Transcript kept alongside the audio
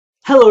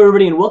Hello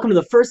everybody and welcome to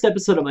the first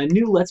episode of my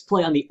new Let's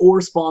Play on the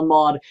OreSpawn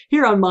mod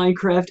here on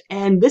Minecraft,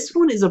 and this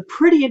one is a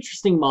pretty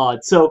interesting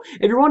mod. So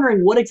if you're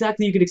wondering what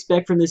exactly you can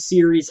expect from this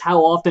series, how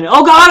often—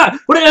 oh god!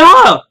 What is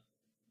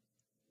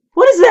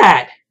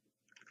that?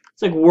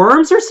 It's like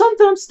worms or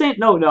something?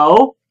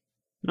 No,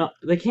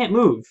 they can't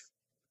move.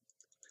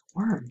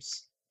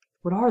 Worms.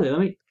 What are they?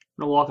 I'm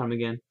gonna walk on them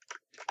again.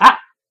 Ah!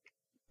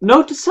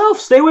 Note to self,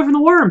 stay away from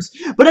the worms.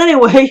 But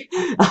anyway,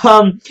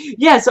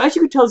 yeah, so as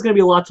you can tell, there's going to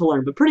be a lot to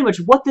learn. But pretty much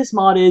what this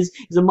mod is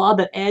a mod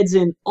that adds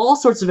in all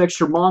sorts of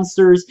extra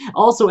monsters,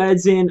 also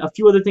adds in a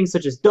few other things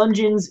such as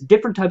dungeons,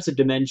 different types of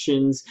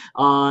dimensions,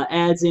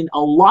 adds in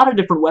a lot of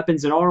different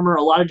weapons and armor,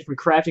 a lot of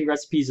different crafting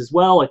recipes as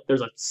well. Like,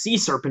 there's a sea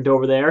serpent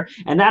over there,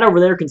 and that over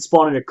there can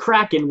spawn in a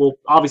kraken. We'll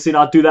obviously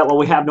not do that while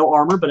we have no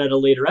armor, but at a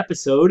later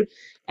episode.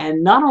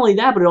 And not only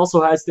that, but it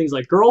also has things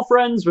like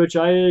girlfriends, which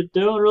I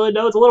don't really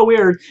know. It's a little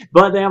weird,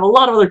 but they have a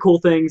lot of other cool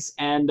things,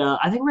 and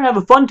I think we're going to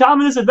have a fun time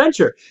in this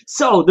adventure.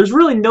 So, there's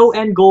really no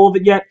end goal of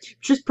it yet,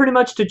 just pretty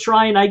much to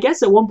try and, I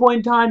guess, at one point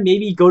in time,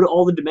 maybe go to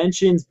all the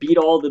dimensions, beat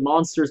all the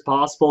monsters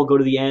possible, go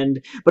to the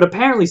end. But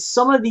apparently,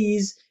 some of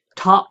these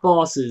top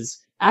bosses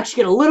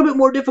actually get a little bit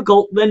more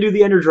difficult than do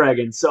the Ender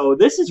Dragons. So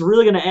this is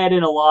really going to add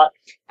in a lot.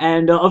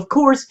 And of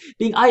course,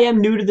 being I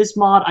am new to this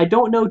mod, I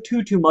don't know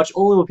too much,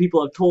 only what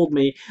people have told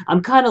me. I'm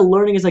kind of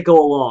learning as I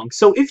go along.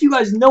 So if you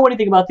guys know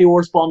anything about the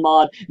OreSpawn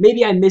mod,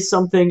 maybe I missed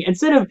something,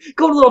 instead of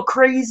going a little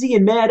crazy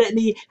and mad at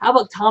me, how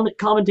about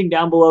commenting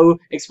down below,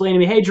 explaining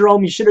to me, hey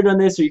Jerome, you should have done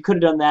this or you could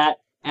have done that,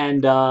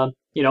 and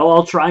you know,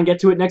 I'll try and get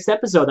to it next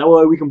episode. That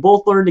way we can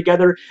both learn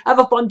together, have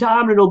a fun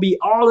time, and it'll be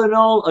all in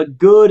all a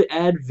good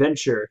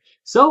adventure.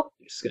 So,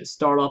 just going to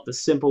start off the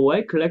simple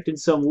way, collecting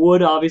some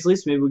wood, obviously,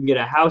 so maybe we can get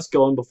a house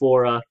going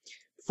before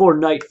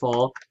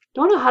nightfall.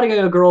 Don't know how to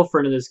get a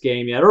girlfriend in this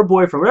game yet, or a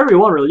boyfriend, whatever you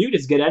want, really. You can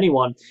just get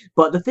anyone.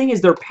 But the thing is,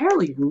 they're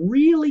apparently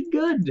really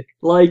good.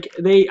 Like,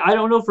 I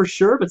don't know for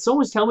sure, but someone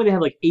was telling me they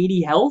have like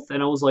 80 health,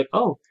 and I was like,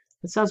 oh,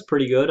 that sounds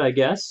pretty good, I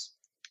guess.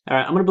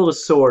 Alright, I'm going to build a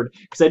sword,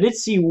 because I did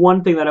see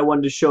one thing that I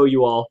wanted to show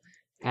you all,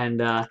 and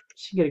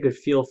just get a good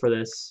feel for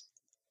this.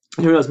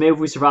 And who knows, maybe if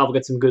we survive, we'll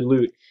get some good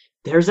loot.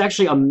 There's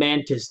actually a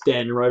mantis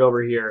den right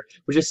over here,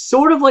 which is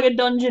sort of like a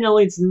dungeon,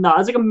 only it's not.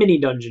 It's like a mini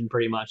dungeon,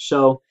 pretty much.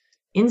 So,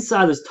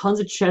 inside there's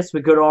tons of chests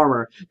with good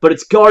armor, but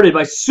it's guarded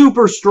by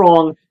super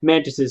strong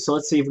mantises. So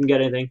let's see if we can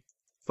get anything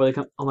before they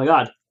come. Oh my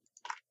god.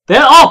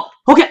 Oh!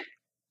 Okay!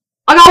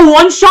 I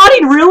got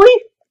one-shotted,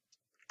 really?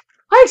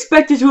 I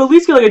expected to at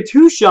least get like a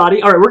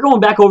two-shotty. Alright, we're going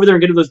back over there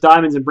and getting those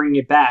diamonds and bringing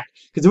it back.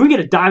 Because if we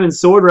get a diamond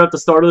sword right at the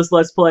start of this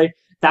Let's Play,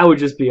 that would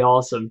just be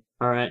awesome.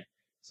 Alright,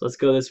 so let's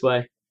go this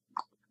way.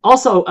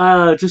 Also,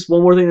 just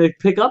one more thing to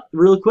pick up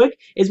real quick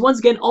is, once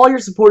again, all your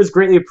support is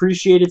greatly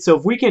appreciated. So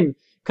if we can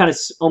kind of—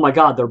 oh my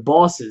god, they're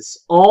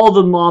bosses. All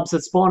the mobs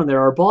that spawn in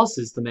there are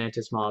bosses, the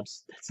mantis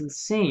mobs. That's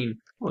insane.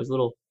 Oh, those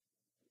little—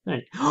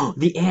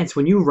 the ants,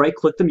 when you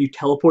right-click them, you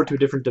teleport to a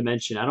different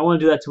dimension. I don't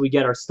want to do that till we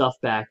get our stuff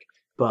back,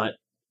 but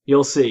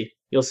you'll see.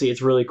 You'll see.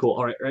 It's really cool.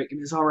 Alright, give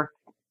me this armor.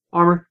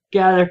 Armor,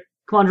 get out of there.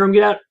 Come on, Jerome,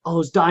 get out. Oh,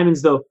 those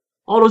diamonds, though.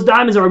 All those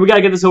diamonds are— we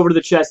gotta get this over to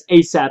the chest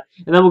ASAP,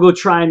 and then we'll go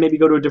try and maybe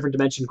go to a different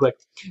dimension quick.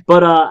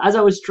 But as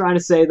I was trying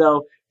to say,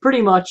 though,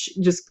 pretty much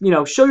just, you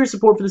know, show your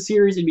support for the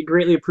series. It'd be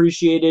greatly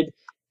appreciated.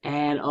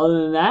 And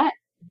other than that,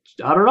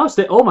 I don't know.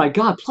 Oh my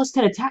god, plus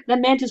 10 attack.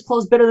 That mantis claw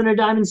is better than a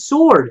diamond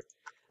sword.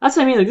 That's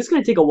what I mean. Like, this is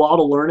gonna take a while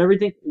to learn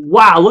everything.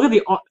 Wow, look at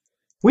the—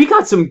 we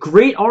got some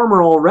great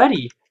armor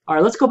already.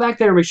 Alright, let's go back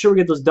there and make sure we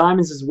get those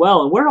diamonds as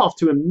well. And we're off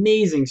to an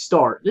amazing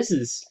start. This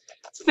is—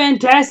 it's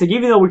fantastic,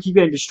 even though we keep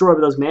getting destroyed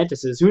by those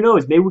mantises. Who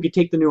knows, maybe we could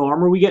take the new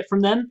armor we get from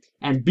them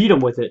and beat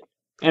them with it.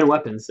 And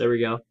weapons, there we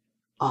go.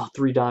 Oh,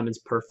 3 diamonds,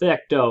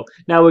 perfecto.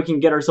 Now we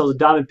can get ourselves a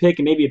diamond pick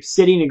and maybe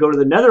obsidian and go to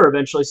the nether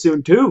eventually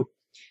soon too.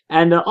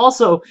 And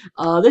also,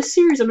 this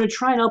series I'm going to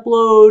try and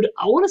upload,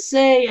 I want to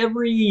say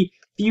every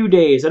few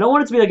days. I don't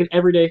want it to be like an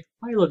everyday—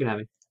 why are you looking at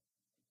me?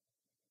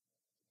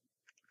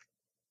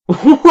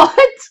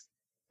 What?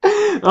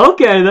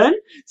 Okay then.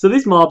 So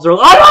these mobs are—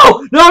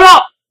 oh no! No!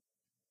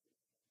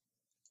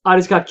 I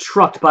just got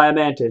trucked by a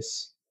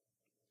mantis.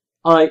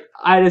 Like,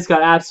 I just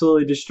got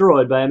absolutely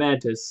destroyed by a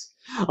mantis.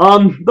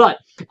 But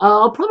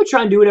I'll probably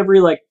try and do it every,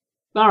 like,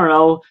 I don't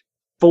know,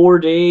 4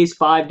 days,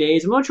 5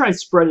 days. I'm gonna try and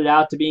spread it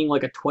out to being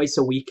like a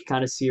twice-a-week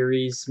kind of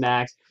series,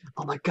 max.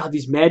 Oh my god,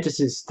 these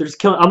mantises, they're just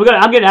killing— I'm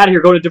getting out of here,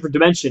 going to a different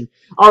dimension.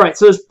 Alright,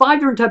 so there's 5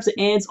 different types of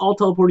ants, all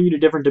teleporting you to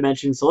different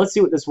dimensions. So let's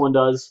see what this one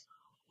does.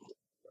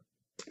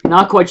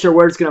 Not quite sure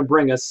where it's gonna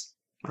bring us,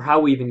 or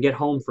how we even get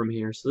home from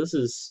here. So this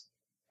is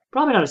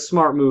probably not a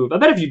smart move. I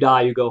bet if you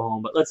die, you go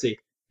home, but let's see.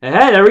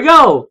 Hey, there we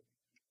go!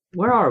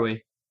 Where are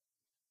we?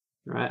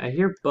 Alright, I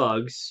hear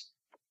bugs.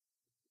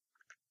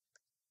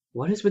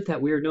 What is with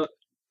that weird note?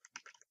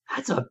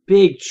 That's a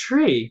big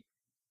tree.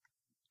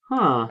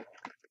 Huh.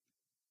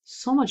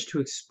 So much to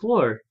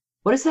explore.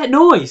 What is that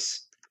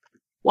noise?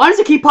 Why does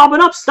it keep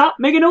popping up? Stop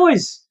making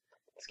noise!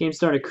 This game's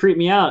starting to creep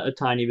me out a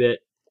tiny bit.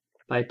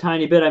 By a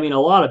tiny bit, I mean a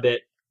lot of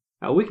bit.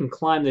 We can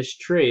climb this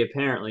tree,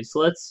 apparently. So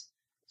let's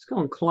go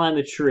and climb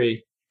the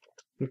tree.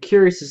 I'm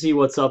curious to see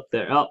what's up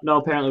there. Oh, no,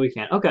 apparently we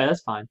can't. Okay,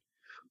 that's fine.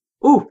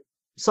 Ooh,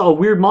 saw a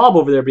weird mob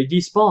over there, but he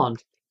despawned.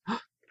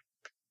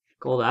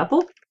 Gold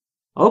apple?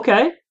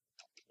 Okay.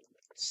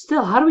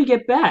 Still, how do we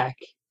get back?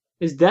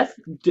 Is death...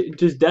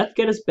 does death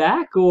get us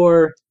back,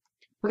 or...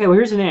 Okay, well,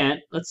 here's an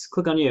ant. Let's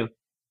click on you.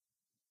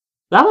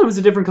 That one was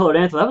a different colored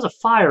ant. That was a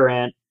fire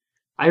ant.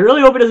 I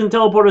really hope it doesn't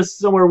teleport us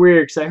somewhere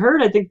weird, because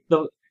I think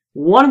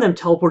one of them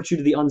teleports you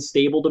to the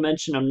unstable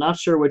dimension. I'm not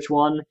sure which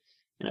one.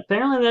 And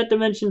apparently that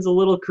dimension's a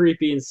little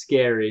creepy and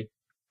scary.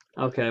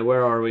 Okay,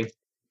 where are we?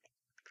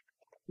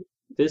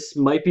 This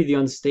might be the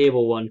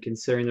unstable one,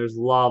 considering there's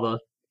lava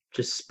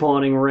just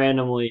spawning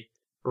randomly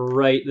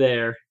right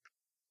there.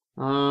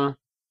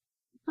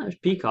 There's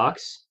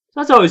peacocks.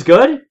 That's always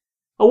good.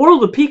 A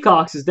world of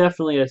peacocks is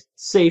definitely a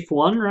safe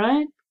one,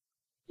 right?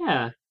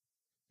 Yeah,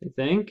 I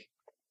think.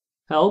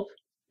 Help,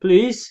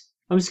 please.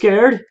 I'm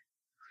scared.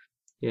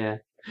 Yeah.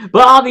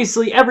 But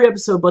obviously, every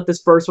episode but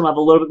this first one will have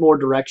a little bit more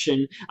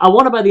direction. I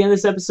want to, by the end of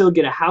this episode,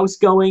 get a house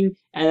going,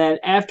 and then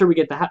after we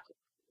get the house...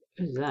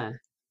 What is that?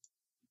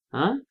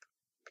 Huh?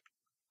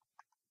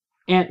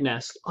 Ant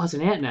nest. Oh, it's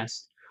an ant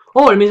nest.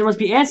 Oh, it means there must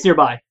be ants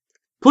nearby.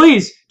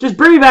 Please, just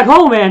bring me back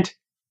home, ant!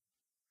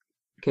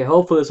 Okay,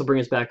 hopefully this will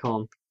bring us back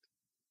home.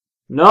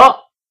 No!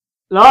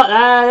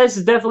 No, this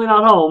is definitely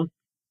not home.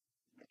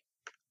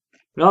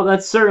 No,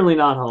 that's certainly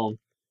not home.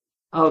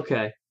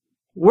 Okay.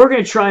 We're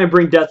going to try and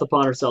bring death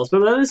upon ourselves.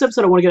 But in this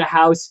episode, I want to get a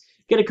house,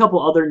 get a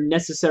couple other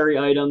necessary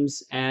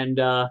items, and,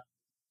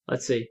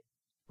 let's see.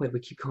 Wait,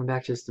 we keep coming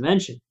back to this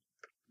dimension.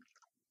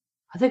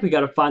 I think we got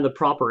to find the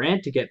proper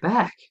ant to get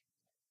back.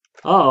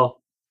 Uh-oh.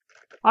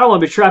 I don't want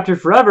to be trapped here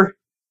forever.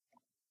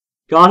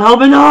 God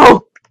help me,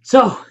 no!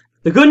 So,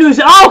 the good news...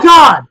 Oh,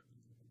 God!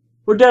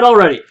 We're dead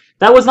already.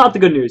 That was not the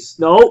good news.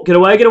 No, get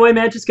away,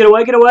 Mantis, get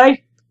away, get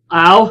away.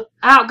 Ow.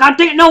 Ow, God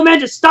dang it, no,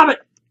 Mantis, stop it!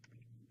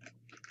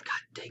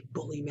 Dang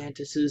bully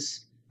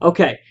mantises.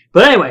 Okay,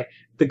 but anyway,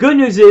 the good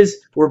news is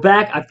we're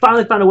back. I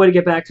finally found a way to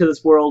get back to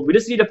this world. We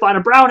just need to find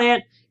a brown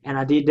ant, and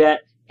I did that.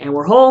 And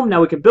we're home.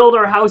 Now we can build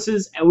our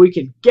houses, and we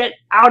can get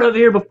out of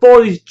here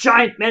before these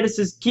giant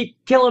mantises keep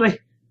killing me.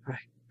 All right,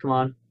 come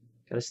on.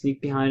 Gotta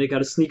sneak behind it.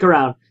 Gotta sneak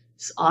around.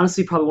 This is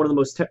honestly probably one of the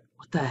most...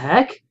 What the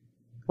heck?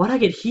 Why'd I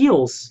get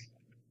heals?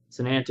 It's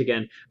an ant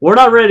again. We're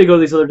not ready to go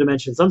to these other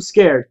dimensions. I'm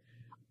scared.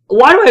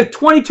 Why do I have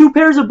 22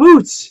 pairs of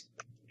boots?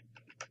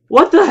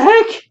 What the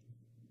heck?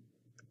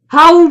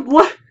 How?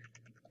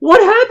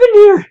 What happened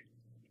here?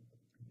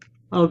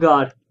 Oh,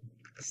 God.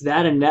 Is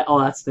that a nest? Oh,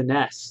 that's the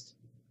nest.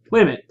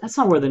 Wait a minute. That's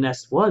not where the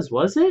nest was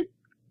it?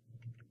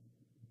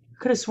 I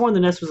could have sworn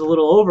the nest was a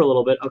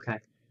little bit. Okay.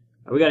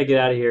 Right, we got to get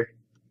out of here.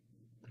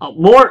 Oh,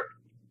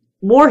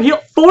 more heal.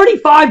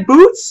 45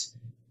 boots?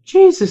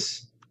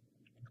 Jesus.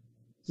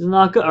 This is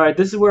not good. All right,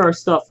 this is where our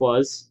stuff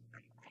was.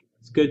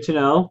 It's good to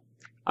know.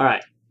 All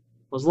right.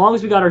 Well, as long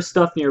as we got our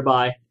stuff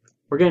nearby,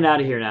 we're getting out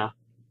of here now.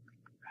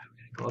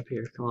 Go up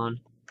here, come on.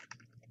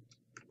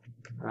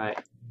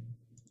 Alright.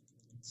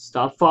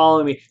 Stop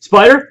following me.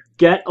 Spider,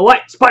 get away!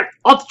 Spider,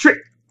 off the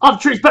tree! Off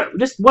the tree, Spider! We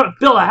just want to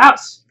build a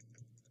house!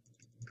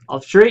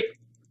 Off the tree.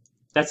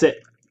 That's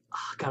it.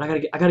 Oh, God, I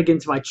gotta get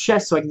into my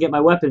chest so I can get my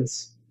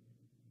weapons.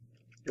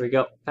 Here we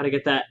go. Gotta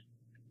get that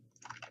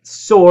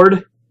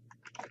sword.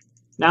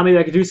 Now maybe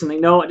I could do something.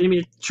 No, I didn't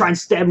mean to try and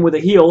stab him with a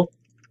heel.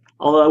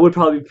 Although it would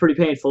probably be pretty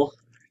painful.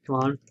 Come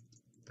on.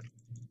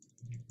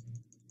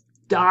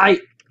 Die!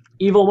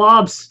 Evil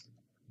mobs!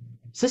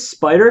 Is this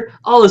Spider?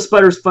 Oh, the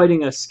Spider's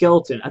fighting a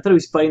skeleton. I thought he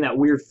was fighting that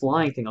weird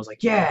flying thing. I was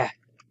like, yeah!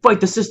 Fight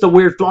the system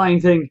weird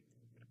flying thing!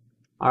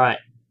 Alright.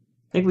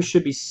 I think we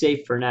should be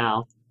safe for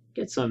now.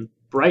 Get some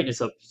brightness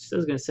up. I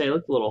was gonna say,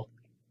 look a little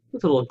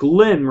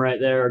glim right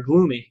there. Or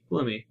gloomy.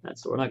 Gloomy.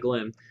 That's the word, not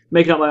glim.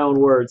 Making up my own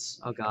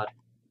words. Oh, God.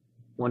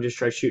 One just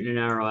tried shooting an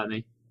arrow at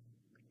me.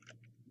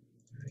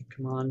 Alright,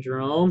 come on,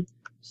 Jerome.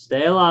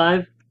 Stay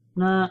alive.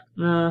 Nah.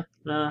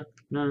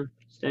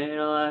 Staying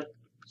alive.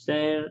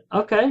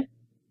 Okay.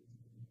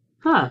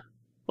 Huh.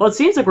 Well, it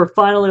seems like we're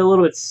finally a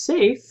little bit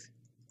safe.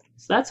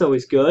 So that's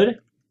always good.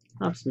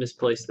 I'll just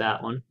misplace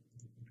that one.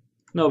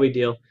 No big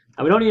deal.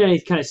 We don't need any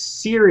kind of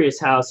serious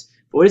house,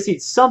 but we just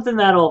need something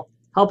that'll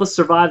help us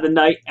survive the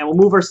night, and we'll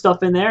move our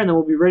stuff in there, and then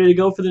we'll be ready to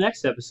go for the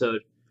next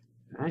episode.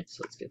 Alright,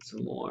 so let's get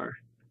some more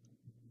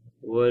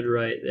wood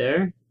right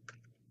there.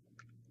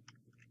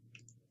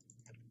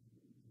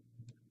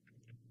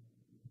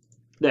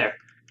 There.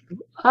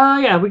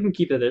 Yeah, we can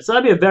keep it there. So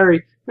that'd be we're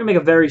gonna make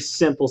a very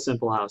simple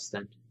house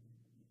then.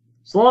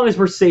 As long as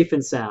we're safe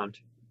and sound.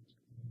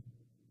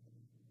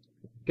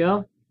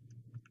 Go.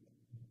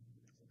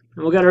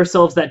 And we'll get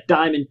ourselves that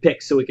diamond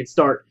pick so we can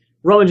start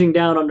rummaging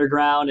down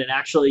underground and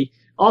actually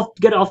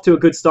get off to a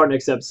good start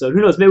next episode.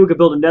 Who knows, maybe we could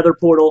build a nether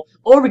portal,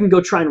 or we can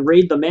go try and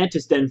raid the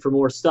mantis den for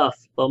more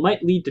stuff. Well, it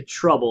might lead to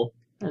trouble.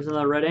 There's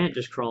another red ant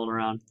just crawling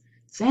around.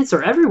 These ants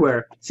are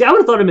everywhere. See, I would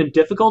have thought it would have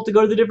been difficult to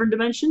go to the different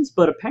dimensions,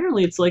 but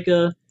apparently it's like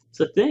it's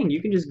a thing.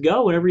 You can just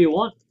go whenever you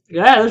want.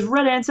 Yeah, there's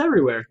red ants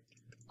everywhere.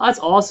 Oh, that's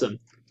awesome.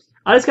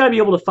 I just gotta be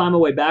able to find my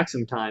way back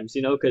sometimes,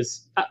 you know,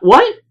 because...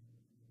 what?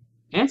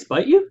 Ants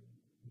bite you?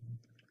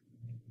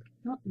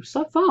 No,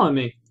 stop following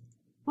me.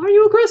 Why are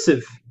you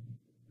aggressive?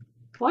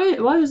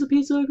 Why is the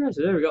pizza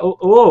aggressive? There we go. Oh,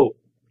 oh,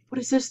 what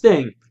is this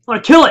thing? I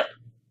want to kill it.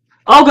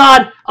 Oh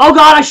god! Oh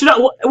god! I should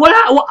not.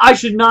 What? I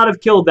should not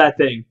have killed that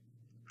thing.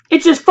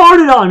 It just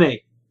farted on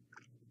me.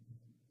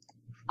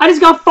 I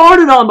just got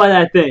farted on by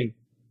that thing.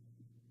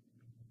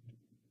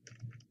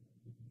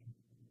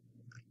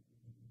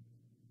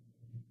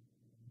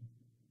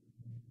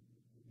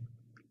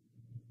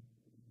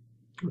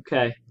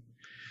 Okay.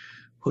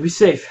 We'll be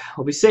safe.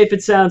 We'll be safe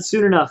and sound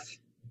soon enough.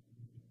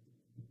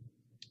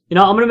 You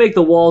know, I'm going to make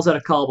the walls out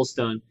of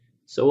cobblestone.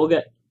 So we'll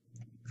get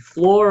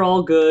floor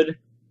all good.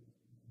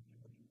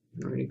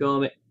 We're going to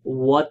go...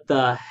 What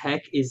the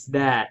heck is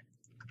that?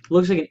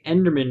 Looks like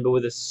an Enderman, but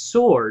with a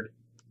sword.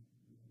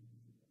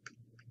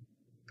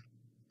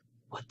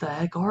 What the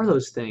heck are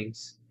those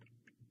things?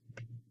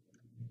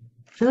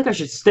 I feel like I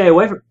should stay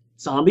away from...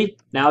 Zombie,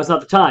 now is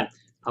not the time.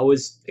 I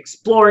was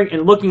exploring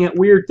and looking at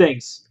weird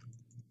things.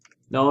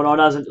 No, that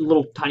was a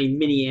little tiny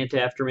mini ant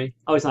after me.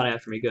 Oh, he's not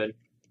after me. Good.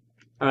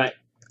 Alright.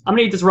 I'm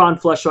gonna eat this rotten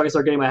flesh so I can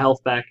start getting my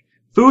health back.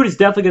 Food is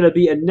definitely gonna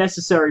be a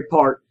necessary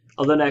part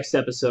of the next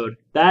episode.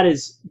 That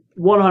is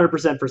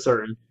 100% for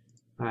certain.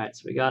 Alright,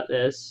 so we got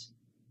this.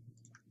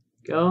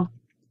 Go.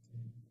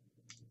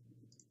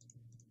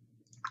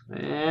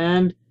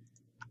 And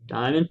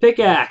diamond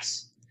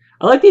pickaxe.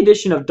 I like the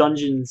addition of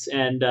dungeons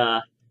and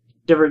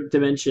different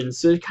dimensions,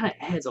 so it kind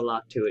of adds a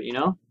lot to it, you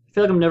know? I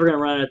feel like I'm never gonna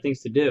run out of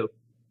things to do.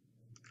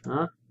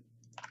 There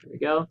we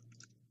go.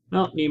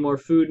 Nope, need more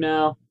food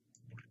now.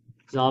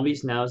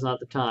 Zombies, now is not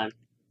the time.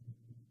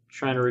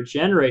 Trying to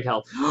regenerate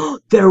health.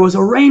 There was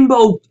a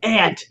rainbow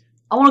ant!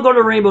 I want to go to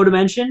the rainbow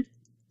dimension.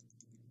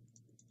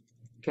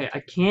 Okay, I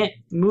can't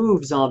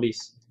move,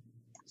 zombies.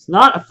 It's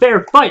not a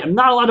fair fight. I'm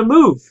not allowed to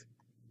move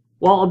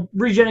while I'm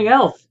regenerating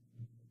health.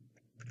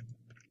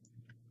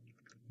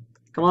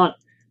 Come on.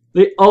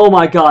 Oh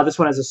my god, this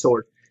one has a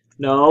sword.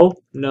 No,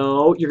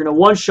 no, you're going to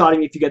one-shot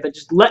me if you get that.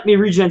 Just let me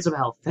regen some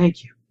health.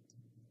 Thank you.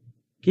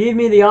 Give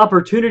me the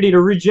opportunity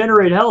to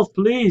regenerate health,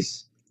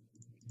 please.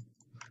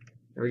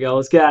 There we go.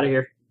 Let's get out of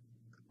here.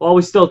 While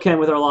we still can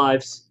with our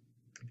lives.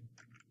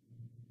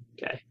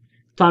 Okay.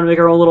 Time to make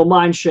our own little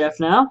mine shaft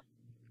now.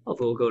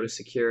 Hopefully we'll go to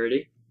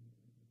security.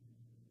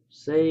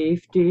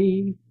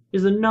 Safety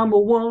is the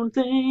 #1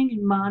 thing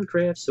in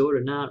Minecraft. Sort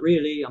of, not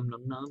really. I'm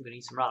gonna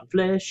eat some rotten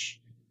flesh.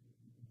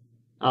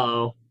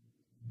 Uh-oh.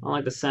 I don't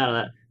like the sound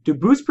of that. Do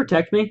boots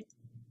protect me?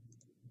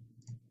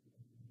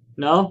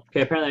 No?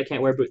 Okay, apparently I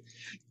can't wear boots.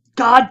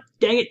 God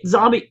dang it,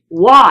 zombie!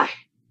 Why?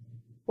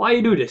 Why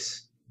you do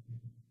this?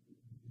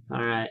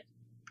 Alright.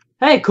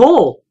 Hey,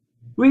 cool!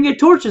 We can get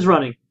torches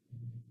running.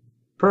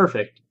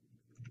 Perfect.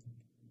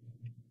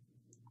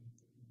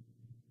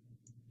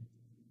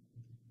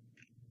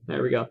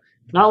 There we go.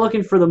 Not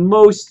looking for the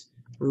most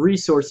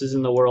resources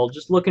in the world.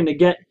 Just looking to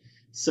get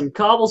some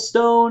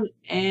cobblestone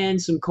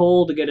and some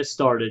coal to get us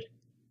started.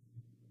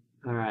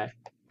 Alright.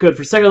 Good.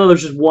 For a second, I thought there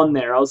was just one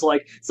there. I was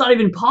like, it's not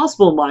even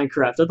possible in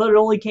Minecraft. I thought it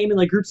only came in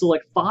like groups of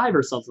like 5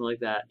 or something like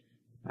that.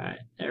 Alright,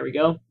 there we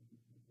go.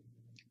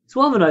 So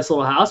we'll have a nice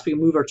little house. We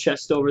can move our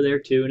chest over there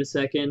too in a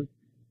second.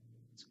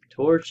 Some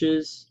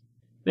torches.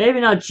 Maybe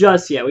not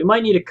just yet. We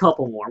might need a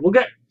couple more. We'll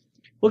get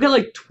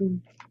like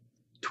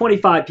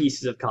 25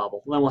 pieces of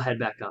cobble. Then we'll head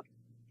back up.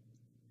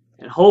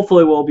 And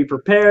hopefully we'll be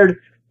prepared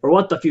for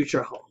what the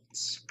future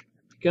holds.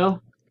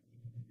 Go.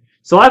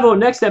 So I vote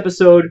next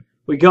episode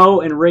we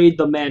go and raid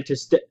the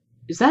Mantis.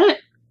 Is that it?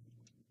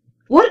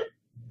 What?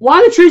 Why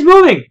are the trees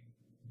moving?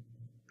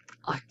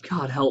 Oh,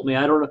 God help me.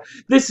 I don't know.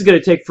 This is going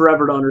to take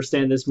forever to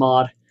understand this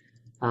mod.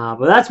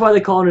 But that's why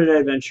they call it an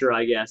adventure,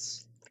 I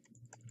guess.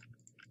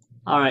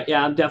 Alright,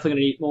 yeah, I'm definitely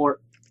going to need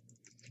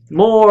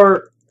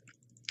more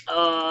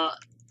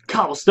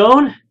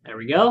cobblestone. There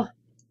we go.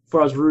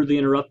 Before I was rudely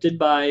interrupted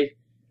by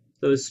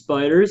those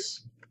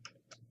spiders.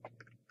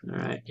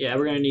 Alright, yeah,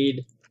 we're going to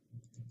need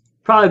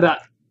probably about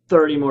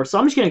 30 more. So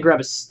I'm just going to grab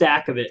a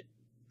stack of it.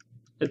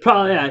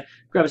 Yeah,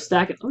 grab a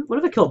stack. What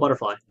if I kill a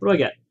butterfly? What do I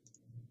get?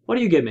 What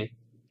do you give me?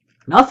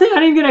 Nothing? I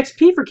didn't even get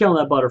XP for killing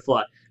that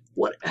butterfly.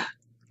 What?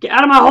 Get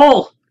out of my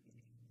hole!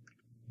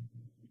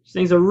 These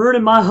things are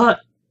ruining my hut.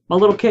 My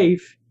little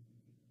cave.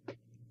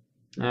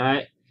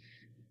 Alright.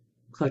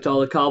 Collect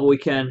all the cobble we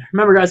can.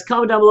 Remember, guys,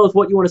 comment down below with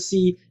what you want to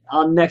see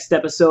on next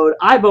episode.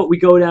 I vote we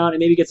go down and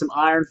maybe get some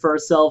iron for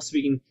ourselves so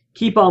we can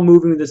keep on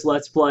moving with this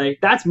Let's Play.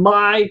 That's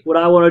what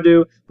I want to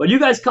do. But you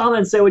guys comment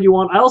and say what you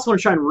want. I also want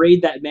to try and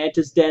raid that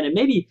Mantis den and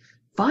maybe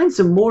find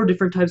some more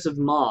different types of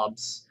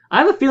mobs. I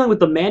have a feeling with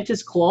the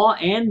Mantis Claw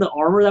and the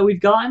armor that we've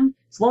gotten,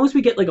 as long as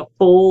we get like a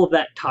full of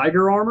that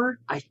tiger armor,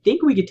 I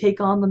think we could take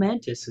on the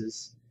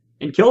Mantises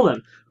and kill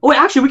them. Oh, wait,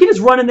 actually, we can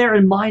just run in there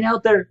and mine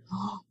out their...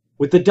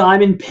 with the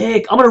diamond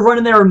pick. I'm going to run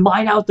in there and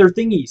mine out their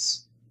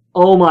thingies.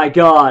 Oh my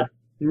god.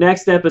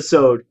 Next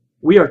episode,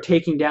 we are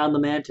taking down the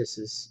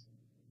Mantises.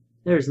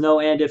 There's no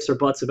and ifs or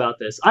buts about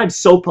this. I'm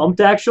so pumped,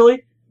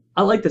 actually.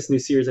 I like this new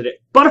series I did.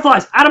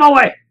 Butterflies, out of my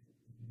way!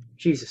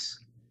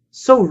 Jesus.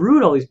 So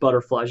rude, all these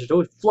butterflies. Just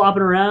always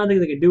flopping around,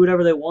 thinking they can do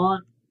whatever they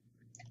want.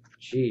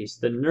 Jeez,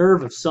 the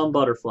nerve of some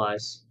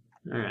butterflies.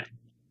 Alright.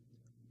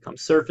 Come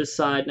surface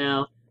side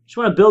now. Just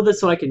want to build this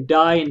so I can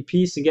die in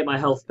peace and get my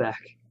health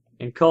back.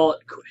 And call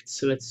it quits.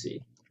 So let's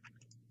see.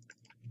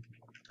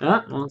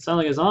 Ah, well, it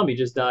sounded like a zombie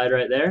just died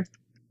right there.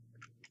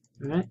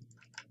 Alright.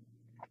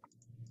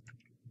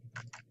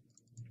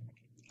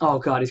 Oh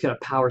god, he's got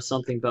a power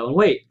something bow. And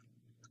wait,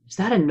 is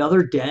that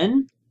another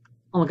den?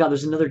 Oh my god,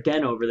 there's another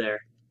den over there.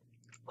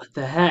 What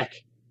the heck?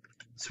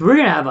 So we're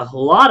gonna have a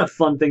lot of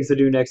fun things to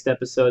do next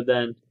episode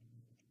then.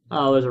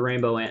 Oh, there's a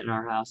rainbow ant in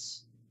our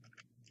house.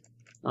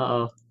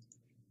 Uh-oh.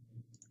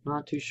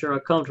 Not too sure how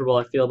comfortable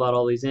I feel about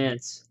all these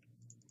ants.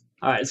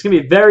 Alright, it's gonna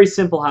be a very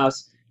simple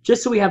house,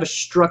 just so we have a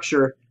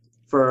structure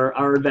for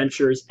our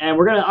adventures. And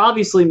we're gonna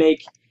obviously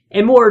make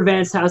a more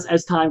advanced house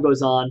as time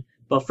goes on.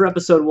 But for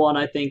episode 1,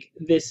 I think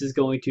this is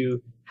going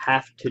to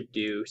have to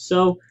do.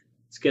 So,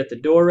 let's get the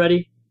door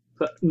ready.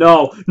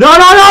 No! No,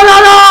 no, no,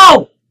 no,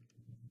 no!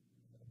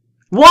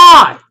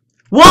 Why?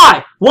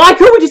 Why? Why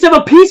couldn't we just have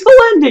a peaceful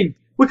ending?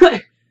 We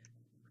could.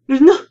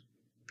 There's no.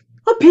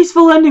 A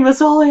peaceful ending,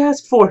 that's all I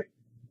asked for.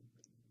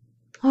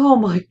 Oh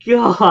my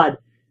god.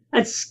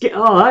 That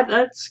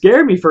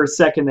scared me for a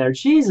second there.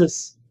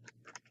 Jesus.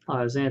 Oh,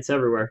 there's ants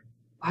everywhere.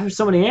 Why are there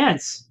so many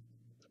ants?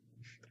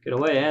 Get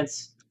away,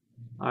 ants.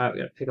 Alright, we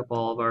gotta pick up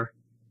all of our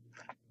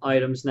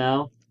items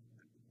now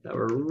that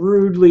were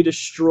rudely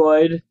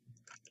destroyed.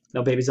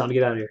 No, baby zombie,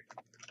 get out of here.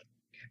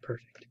 Okay,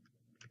 perfect.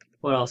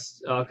 What else?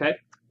 Okay,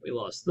 we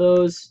lost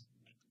those.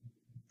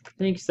 I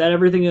think, is that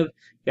everything of...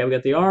 Yeah, we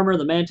got the armor,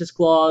 the mantis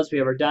claws, we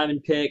have our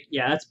diamond pick.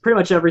 Yeah, that's pretty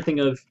much everything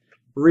of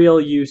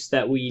real use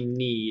that we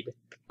need.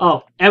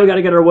 Oh, and we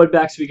gotta get our wood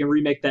back so we can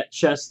remake that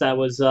chest that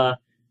was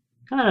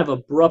kind of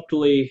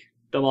abruptly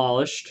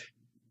demolished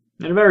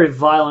in a very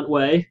violent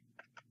way.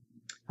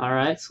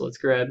 Alright, so let's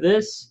grab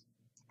this.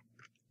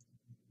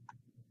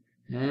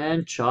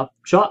 And chop,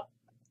 chop.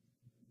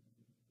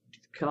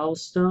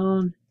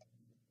 Cobblestone.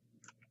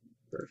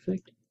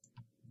 Perfect.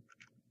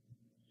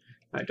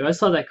 Alright, do I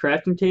still have that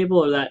crafting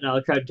table or that? No,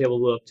 the crafting table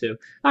blew up too.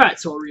 Alright,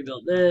 so we'll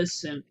rebuild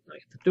this and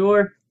like the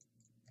door.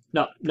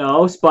 No,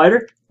 no,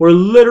 spider. We're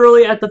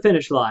literally at the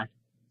finish line.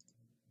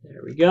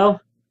 There we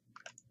go.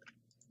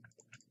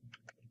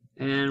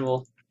 And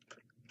we'll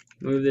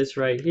move this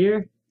right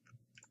here.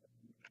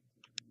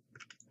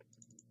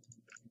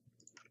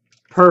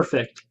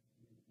 Perfect.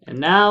 And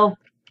now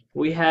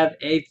we have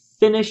a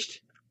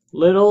finished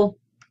little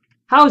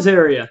house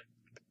area.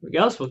 There we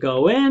go. So we'll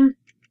go in.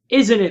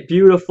 Isn't it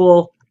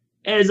beautiful?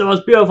 It is the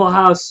most beautiful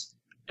house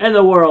in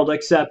the world,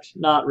 except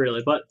not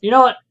really. But you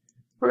know what?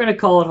 We're going to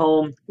call it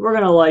home. We're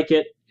going to like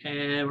it.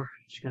 And we're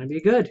just going to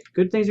be good.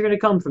 Good things are going to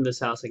come from this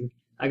house.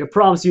 I can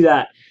promise you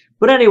that.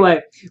 But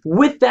anyway,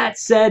 with that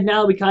said,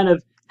 now that we kind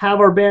of have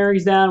our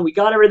bearings down, we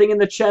got everything in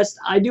the chest,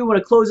 I do want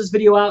to close this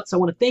video out. So I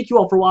want to thank you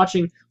all for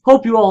watching.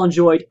 Hope you all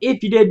enjoyed.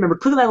 If you did, remember,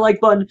 click on that like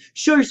button.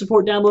 Show your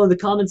support down below in the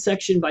comments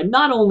section by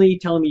not only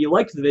telling me you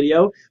liked the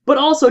video, but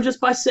also just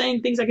by saying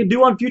things I can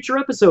do on future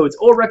episodes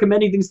or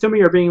recommending things to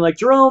me or being like,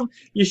 Jerome,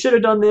 you should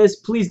have done this.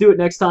 Please do it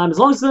next time. As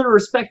long as it's in a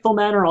respectful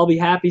manner, I'll be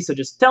happy. So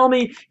just tell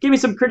me, give me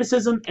some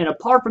criticism. And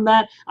apart from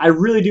that, I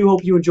really do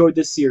hope you enjoyed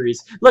this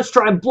series. Let's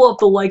try and blow up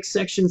the like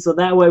section so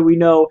that way we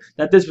know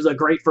that this was a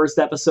great first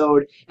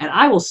episode. And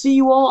I will see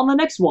you all on the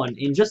next one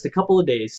in just a couple of days.